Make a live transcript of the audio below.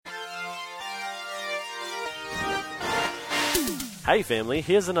Hey family,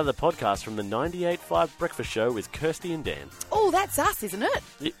 here's another podcast from the 98.5 Breakfast Show with Kirsty and Dan. Oh, that's us, isn't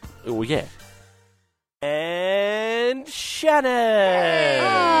it? Oh, yeah. And Shannon!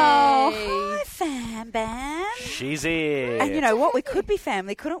 Oh, hi, fam bam. She's here. And you know what? We could be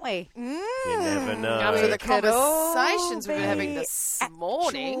family, couldn't we? You never know. After the We could all conversations we've been having be this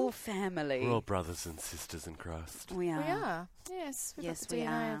morning. actual family. We're all brothers and sisters in Christ. We are. We are. Yes. We've Yes, got the we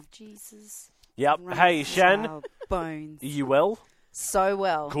DNA are. of Jesus. Yep. Runs Hey, Shan. our bones. Are you well? So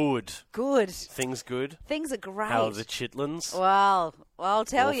well. Good. Good. Things good? Things are great. How are the chitlins? Well, I'll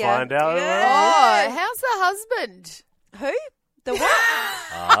tell We'll you. find out. Oh, how's the husband? Who? The what?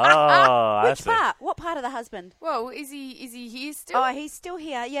 Oh, I Which see. part? What part of the husband? Well, is he here still? Oh, he's still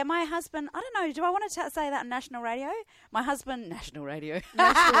here. Yeah, my husband. I don't know. Do I want to say that on national radio? My husband, national radio.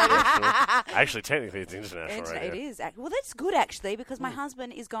 Actually, technically, it's international radio. It is. Well, that's good actually because my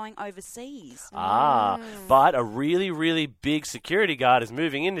husband is going overseas. But a really, really big security guard is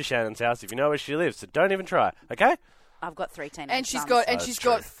moving into Shannon's house if you know where she lives, so don't even try, okay? I've got 3 teenage and she's sons. got That's she's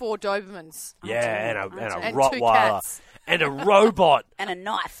true. got 4 Dobermans Yeah, and a and 2 Rottweiler. cats And a robot. And a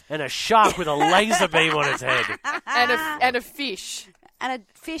knife. And a shark with a laser beam on its head. and a fish. And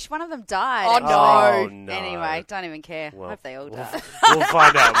a fish. One of them died. Oh, actually. Oh, no. Anyway, don't even care. Well, Hope they all we'll, die. we'll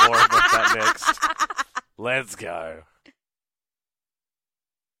find out more about that next. Let's go.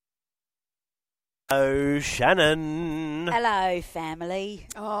 Oh, Shannon. Hello, family.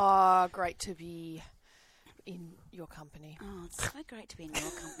 Oh, great to be in your company. Oh, it's so great to be in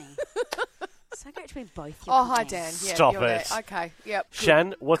your company. So great to be in both your Oh, hi, companies. Dan. Yeah, Stop you're it. there. Okay, yep.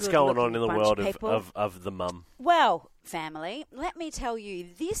 Shan, what's good going on looking in the bunch world of people. of the mum? Well, family, let me tell you,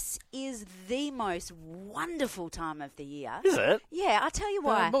 this is the most wonderful time of the year. Is it? Yeah, I'll tell you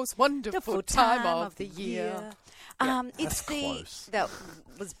why. The most wonderful time of the year. It's the close. that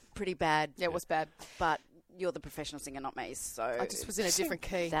was pretty bad. Yeah, it was bad. But you're the professional singer, not me. So I just was in a different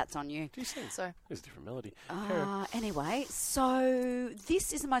key. that's on you. Do you sing? So It's a different melody. Carry on. Anyway, so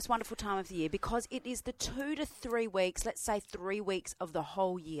this is the most wonderful time of the year because it is the 2 to 3 weeks, let's say 3 weeks of the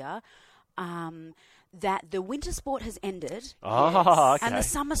whole year, that the winter sport has ended. Oh, okay. And the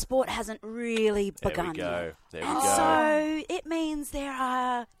summer sport hasn't really begun There we yet. go. And so it means there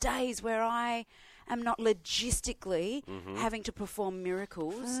are days where I am not logistically having to perform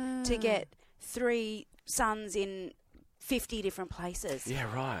miracles to get 3 sons in 50 different places. Yeah,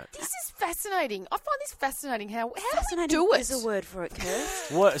 right. this is fascinating. I find this fascinating. How do we Fascinating do it? is a word for it,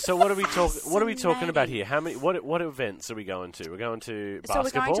 Kirst. What are we talking? What are we talking about Fascinating. here? How many? What events are we going to? We're going to So basketball.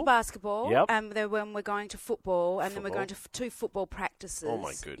 we're going to basketball, Yep. and then when we're going to football, and then we're Football. going to 2 football practices. Oh,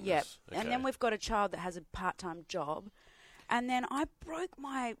 my goodness. Yep. Okay. And then we've got a child that has a part-time job, and then I broke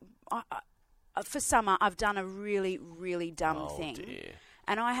my. For summer, I've done a really, really dumb thing. Dear.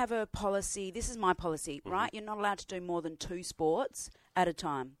 And I have a policy. This is my policy, Mm-hmm. right? You're not allowed to do more than 2 sports at a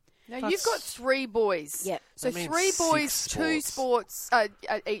time. Now, you've got 3 boys. Yep. So That means 3 boys, 6 2 sports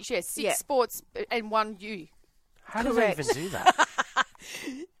each. Yeah, 6 Yeah. sports and 1 you. How do they Correct. even do that?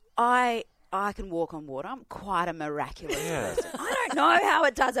 I can walk on water. I'm quite a miraculous Yeah. person. I don't know how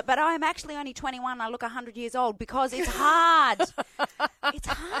it does it, but I'm actually only 21. I look 100 years old because it's hard. It's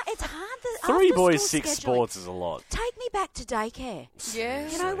hard. It's hard. 3 boys, after-school 6 scheduling. sports is a lot. Take me back to daycare. Yeah.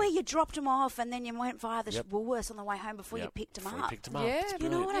 You know, where you dropped them off and then you went via the Yep. Woolworths on the way home before you Yep. picked them Before you up. picked 'em up. Yeah. It's You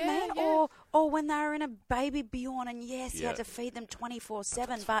know brilliant. what I mean? Yeah. Or when they were in a baby Bjorn and yes, you Yeah. had to feed them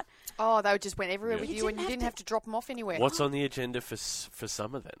 24/7, but Oh, they just went everywhere Yeah. with You you, and didn't you have didn't to- have to drop them off anywhere. What's on the agenda for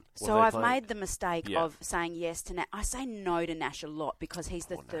summer then? What so are they I've playing? made the mistake Yeah. of saying yes to Nash. I say no to Nash a lot because he's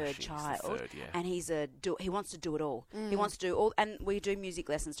the Poor third Nash, he's the child, third, yeah. and he wants to do it all. He wants to do all, and we do music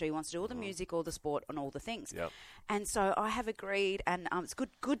lessons too. He wants to do all the music, all the sport, and all the things. Yep. And so I have agreed, and it's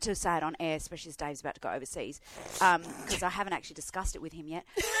good to say it on air, especially as Dave's about to go overseas, because I haven't actually discussed it with him yet.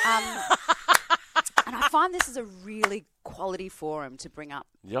 And I find this is a really quality forum to bring up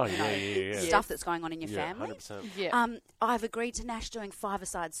Yeah. stuff that's going on in your Yeah, family. 100%. Yeah. I've agreed to Nash doing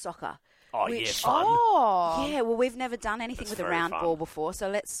 5-a-side soccer. Oh, which- fun. Oh. Yeah, well, we've never done anything That's with a very round fun. ball before,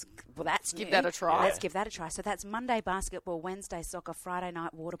 so that's Give new. that a try. Let's give that a try. So that's Monday basketball, Wednesday soccer, Friday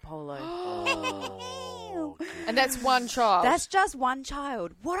night water polo. Oh, And that's one child. That's just one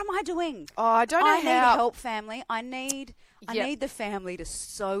child. What am I doing? oh, I don't know I need how. help, family. I need Yep. the family to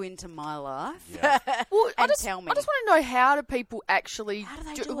sew into my life. Yeah. Well, and tell me. I just want to know, how do people actually How do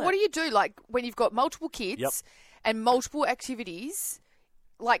they do what it? do you do, like, when you've got multiple kids Yep. and multiple activities?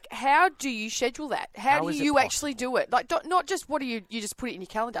 Like, how do you schedule that? How How do is it you possible? actually do it? Like, not just what do you just put it in your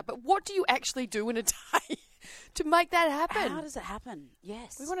calendar, but what do you actually do in a day? to make that happen? How does it happen?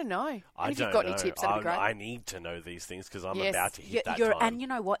 Yes. We want to know. And I if don't you've got know. any tips, that'd be great. I need to know these things because I'm Yes. about to hit that You're, time. and you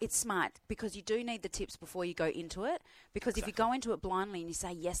know what? It's smart because you do need the tips before you go into it. Because if you go into it blindly and you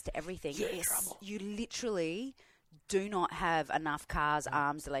say yes to everything, you literally do not have enough cars,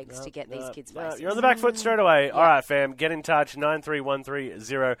 arms, legs to get these kids places. You're on the back foot straight away. All right, fam. Get in touch.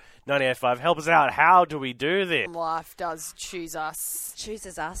 93130985. Help us out. How do we do this? Life does choose us.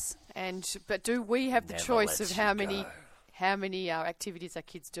 Chooses us. But do we have the Never choice lets of you how many activities our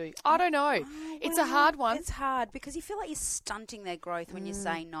kids do? I don't know. It's a hard one. It's hard because you feel like you're stunting their growth when you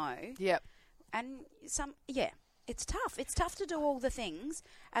say no. Yep. And it's tough. It's tough to do all the things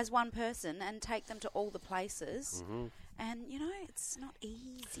as one person and take them to all the places. Mm-hmm. And, it's not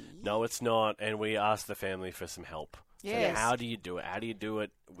easy. No, it's not. And we asked the family for some help. Yes. So how do you do it? How do you do it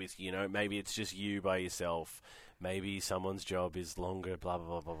with, maybe it's just you by yourself. Maybe someone's job is longer, blah,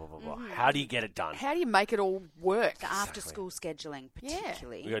 blah, blah, blah, blah, blah. How do you get it done? How do you make it all work? The after-school scheduling,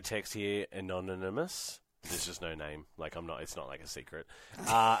 particularly. We got a text here, anonymous. There's just no name. It's not like a secret.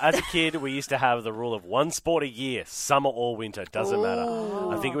 As a kid, we used to have the rule of one sport a year, summer or winter, doesn't matter.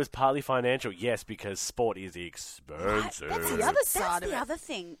 I think it was partly financial, yes, because sport is expensive. That's the other side That's of the it. other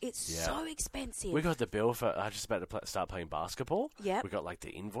thing. It's so expensive. We got the bill for just about to start playing basketball. Yep. We got the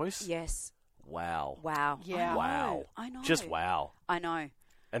invoice. Yes. Wow. Yeah. Wow. I know. Just wow. I know.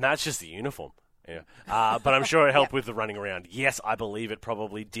 And that's just the uniform. Yeah. But I'm sure it helped with the running around. Yes, I believe it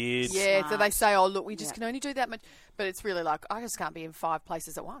probably did. Yeah, so they say, look, we just can only do that much. But it's really I just can't be in 5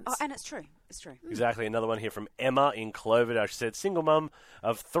 places at once. Oh, and it's true. It's true. Exactly. Another one here from Emma in Cloverdale. She said, single mum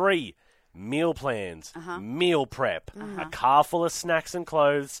of 3, meal plans, meal prep, a car full of snacks and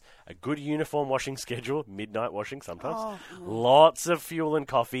clothes, a good uniform washing schedule, midnight washing sometimes, lots of fuel and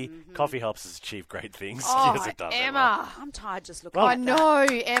coffee. Coffee helps us achieve great things. Yes, it does. Emma. I'm tired just looking I at that. know,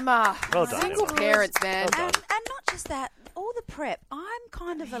 Emma. Well done, Single Emma. parents, man. And not just that, all the prep. I'm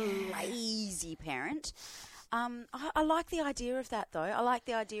kind of a lazy parent. I like the idea of that, though. I like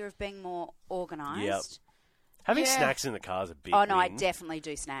the idea of being more organised. Yep. Having Yeah. snacks in the car is a big Oh, no, I win. definitely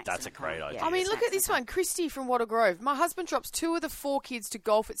do snacks. That's in the a great car. idea. Yeah, I mean, look snacks at this in the one. Christy from Wattle Grove. My husband drops 2 of the 4 kids to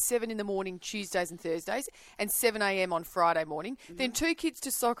golf at 7 in the morning, Tuesdays and Thursdays, and 7 a.m. on Friday morning. Then 2 kids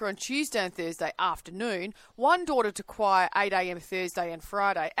to soccer on Tuesday and Thursday afternoon. 1 daughter to choir 8 a.m. Thursday and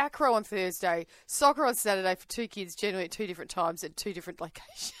Friday. Acro on Thursday. Soccer on Saturday for 2 kids, generally at 2 different times at 2 different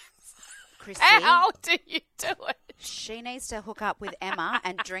locations. Christy, How do you do it? she needs to hook up with Emma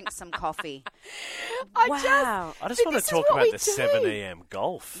and drink some coffee. I Wow. I just But want this to is talk what about we the do. 7 a.m.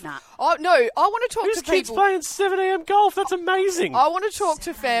 golf. Nah. Oh, no, I want to talk Whose to kids people. playing 7 a.m. golf? That's amazing. I want to talk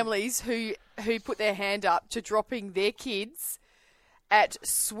to families who put their hand up to dropping their kids at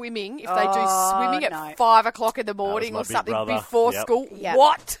swimming, if they do swimming at no. 5 o'clock in the morning my or big something brother. before Yep. school. Yep.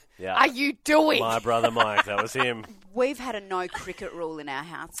 What Yeah. are you doing? My brother Mike, that was him. We've had a no cricket rule in our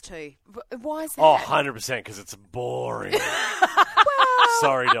house too. Why is that? Oh, 100% because it's boring.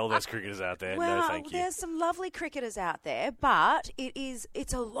 Sorry to all those cricketers out there. Well, no, thank you. there's some lovely cricketers out there, but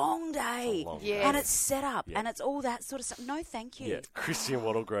it's a long day. Yes. And it's set up and it's all that sort of stuff. No, thank you. Yeah, Christian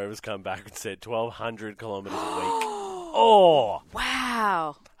Wattle Grove has come back and said 1,200 kilometres a week. Oh!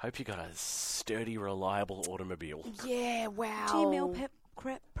 Wow. Hope you got a sturdy, reliable automobile. Yeah, wow. Do you meal prep?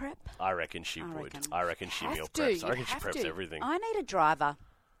 I reckon she would. reckon. I reckon she Have meal to, preps. I you reckon she have preps to. everything. I need a driver.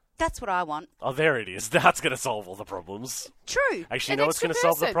 That's what I want. Oh, there it is. That's going to solve all the problems. True. Actually, you An know what's extra going to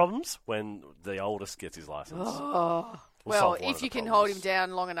solve the person. problems? When the oldest gets his license. Well, solve one if of you the can hold him problems.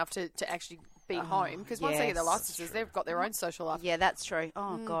 down long enough to actually be home, because once they get their yes. licenses, they've got their own social life. Yeah, that's true.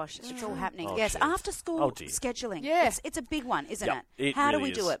 Oh gosh, it's all happening. Oh, yes, geez. after school Oh, dear. scheduling. Yeah. It's a big one, isn't Yep, it? it How do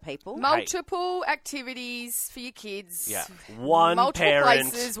really we do is. it, people? Multiple activities for your kids. Yeah. One Multiple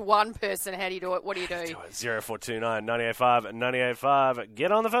parent. places, one person. How do you do it? What do you do? 0429 985 985.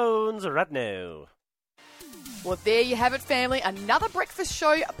 Get on the phones right now. Well, there you have it, family. Another Breakfast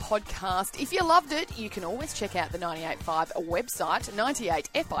Show podcast. If you loved it, you can always check out the 98.5 website,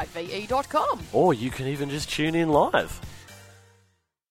 98five.com. Or you can even just tune in live.